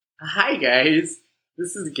Hi guys,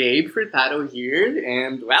 this is Gabe Furtado here,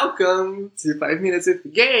 and welcome to 5 Minutes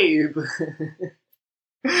with Gabe.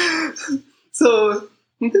 So,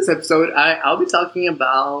 in this episode, I'll be talking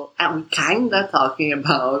about, I'm kinda talking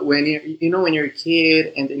about when when you're a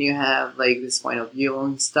kid and then you have like this point of view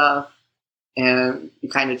on stuff, and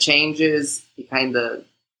it kind of changes, it kind of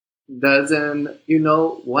doesn't,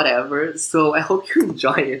 whatever. So, I hope you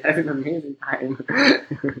enjoy it, have an amazing time.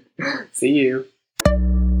 See you.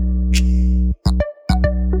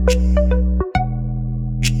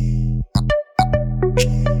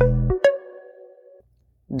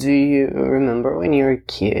 Do you remember when you were a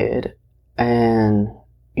kid and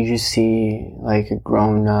you see like a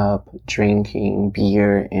grown up drinking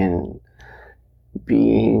beer and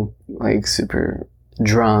being like super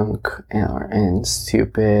drunk and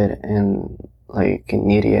stupid and like an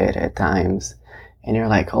idiot at times, and you're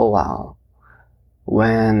like, oh wow,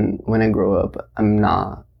 when I grow up I'm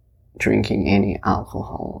not drinking any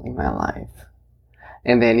alcohol in my life.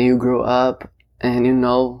 And then you grow up and you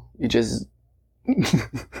just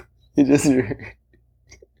you just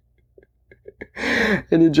and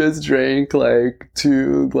you just drank like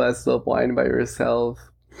 2 glasses of wine by yourself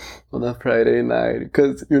on a Friday night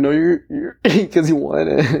because you're because you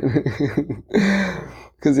wanted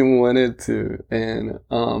because you wanted to, and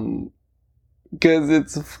because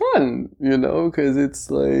it's fun, because it's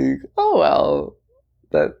like, oh well,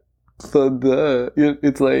 that so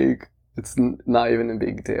it's like it's not even a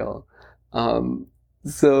big deal.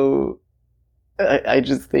 So I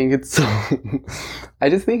just think it's so I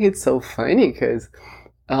just think it's so funny because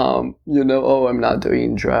oh, I'm not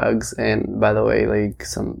doing drugs, and by the way, like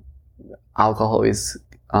some alcohol is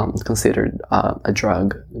considered a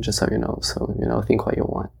drug, just so you know. So think what you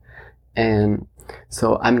want. And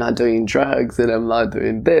so I'm not doing drugs, and I'm not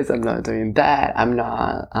doing this, I'm not doing that, I'm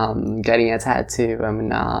not getting a tattoo, I'm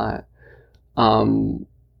not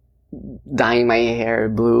dyeing my hair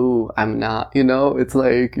blue, I'm not, it's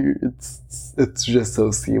like, it's just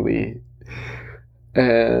so silly.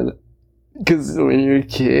 And because when you're a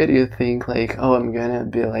kid, you think like, oh, I'm gonna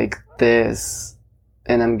be like this,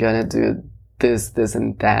 and I'm gonna do this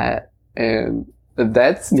and that, and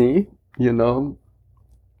that's me, and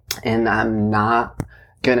I'm not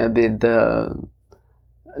gonna be the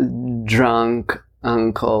drunk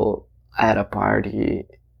uncle at a party,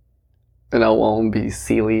 and I won't be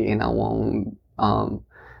silly, and I won't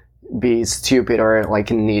be stupid or like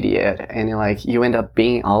an idiot. And you end up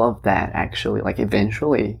being all of that, actually. Like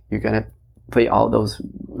eventually you're gonna play all those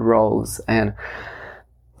roles, and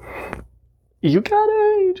you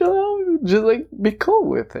gotta just like be cool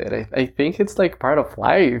with it. I think it's like part of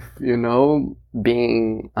life, being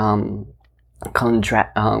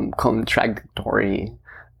contradictory,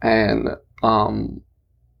 and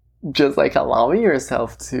just like allowing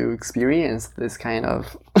yourself to experience this kind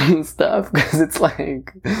of stuff, because it's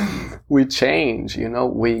like we change,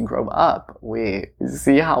 we grow up, we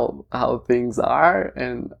see how things are,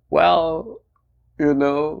 and well,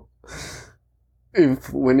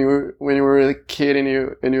 if when you were a kid and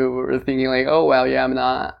you were thinking like, oh well, yeah, I'm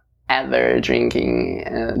not ever drinking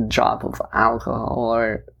a drop of alcohol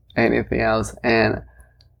or anything else, and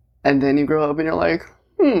then you grow up and you're like,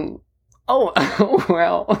 oh,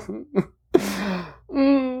 well,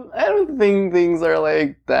 I don't think things are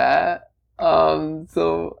like that.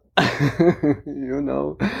 So,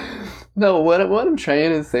 no, what I'm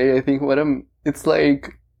trying to say, I think it's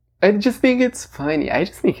like, I just think it's funny.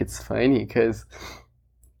 Because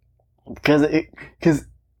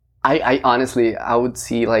I honestly, I would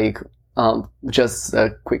see like, just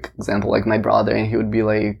a quick example, like my brother, and he would be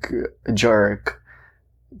like a jerk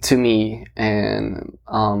to me, and,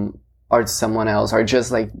 or to someone else, or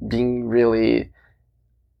just like being really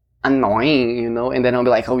annoying, and then I'll be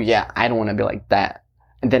like, oh yeah, I don't want to be like that.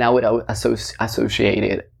 And then I would associate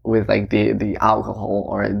it with like the alcohol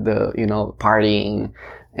or the, partying,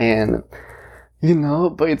 and,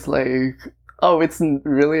 but it's like, oh, it's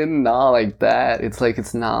really not like that. It's like,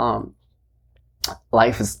 it's not,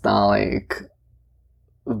 life is not like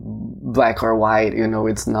black or white,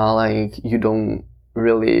 it's not like you don't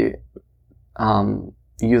really,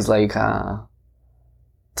 use like a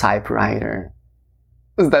typewriter.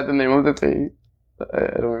 Is that the name of the thing?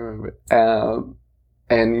 I don't remember.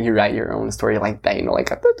 And you write your own story like that,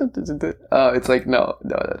 like, it's like, no.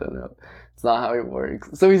 It's not how it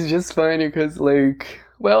works. So it's just funny because, like,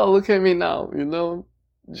 well, look at me now, it's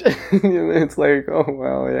like, oh,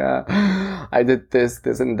 well, yeah, I did this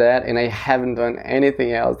and that, and I haven't done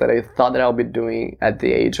anything else that I thought that I'll be doing at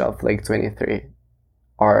the age of like 23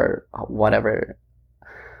 or whatever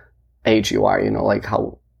age you are, like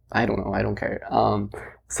how, I don't know, I don't care.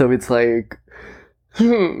 So it's like,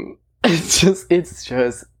 it's just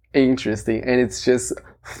interesting, and it's just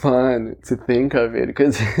fun to think of it,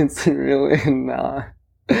 because it's really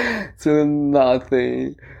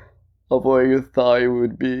nothing of what you thought it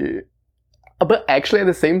would be. But actually, at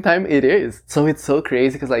the same time, it is. So it's so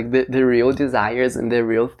crazy, because like the real desires and the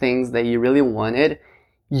real things that you really wanted,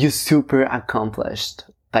 you super accomplished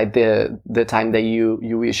by the time that you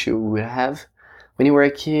wish you would have when you were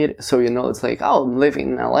a kid. So, it's like, oh, I'm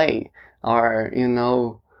living in LA, or,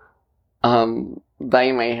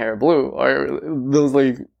 dyeing my hair blue, or those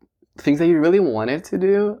like things that you really wanted to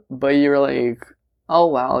do, but you're like, oh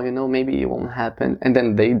well, maybe it won't happen, and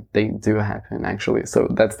then they do happen, actually. So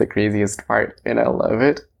that's the craziest part, and I love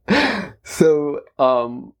it. So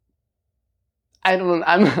I don't.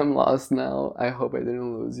 I'm lost now. I hope I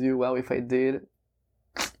didn't lose you. Well, if I did,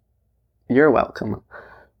 you're welcome.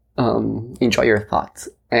 Enjoy your thoughts,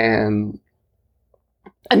 and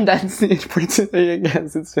that's it for today. I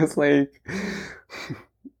guess it's just like,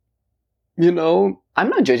 I'm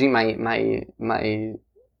not judging my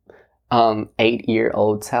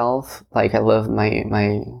 8-year-old self. Like, I love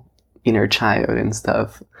my inner child and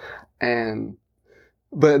stuff,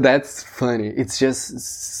 but that's funny. It's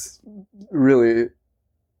just really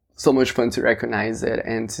so much fun to recognize it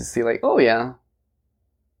and to see, like, oh yeah.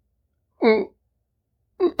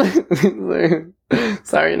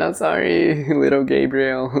 Sorry, not sorry, little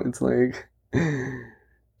Gabriel. It's like,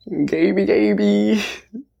 Gaby.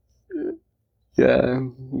 Yeah,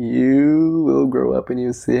 you will grow up and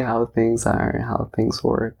you see how things are, how things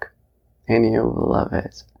work, and you will love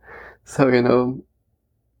it. So,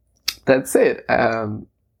 that's it.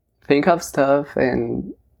 Think of stuff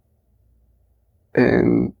and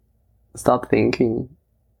stop thinking,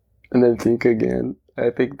 and then think again. I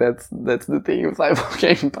think that's the theme. It's like,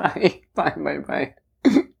 okay, bye.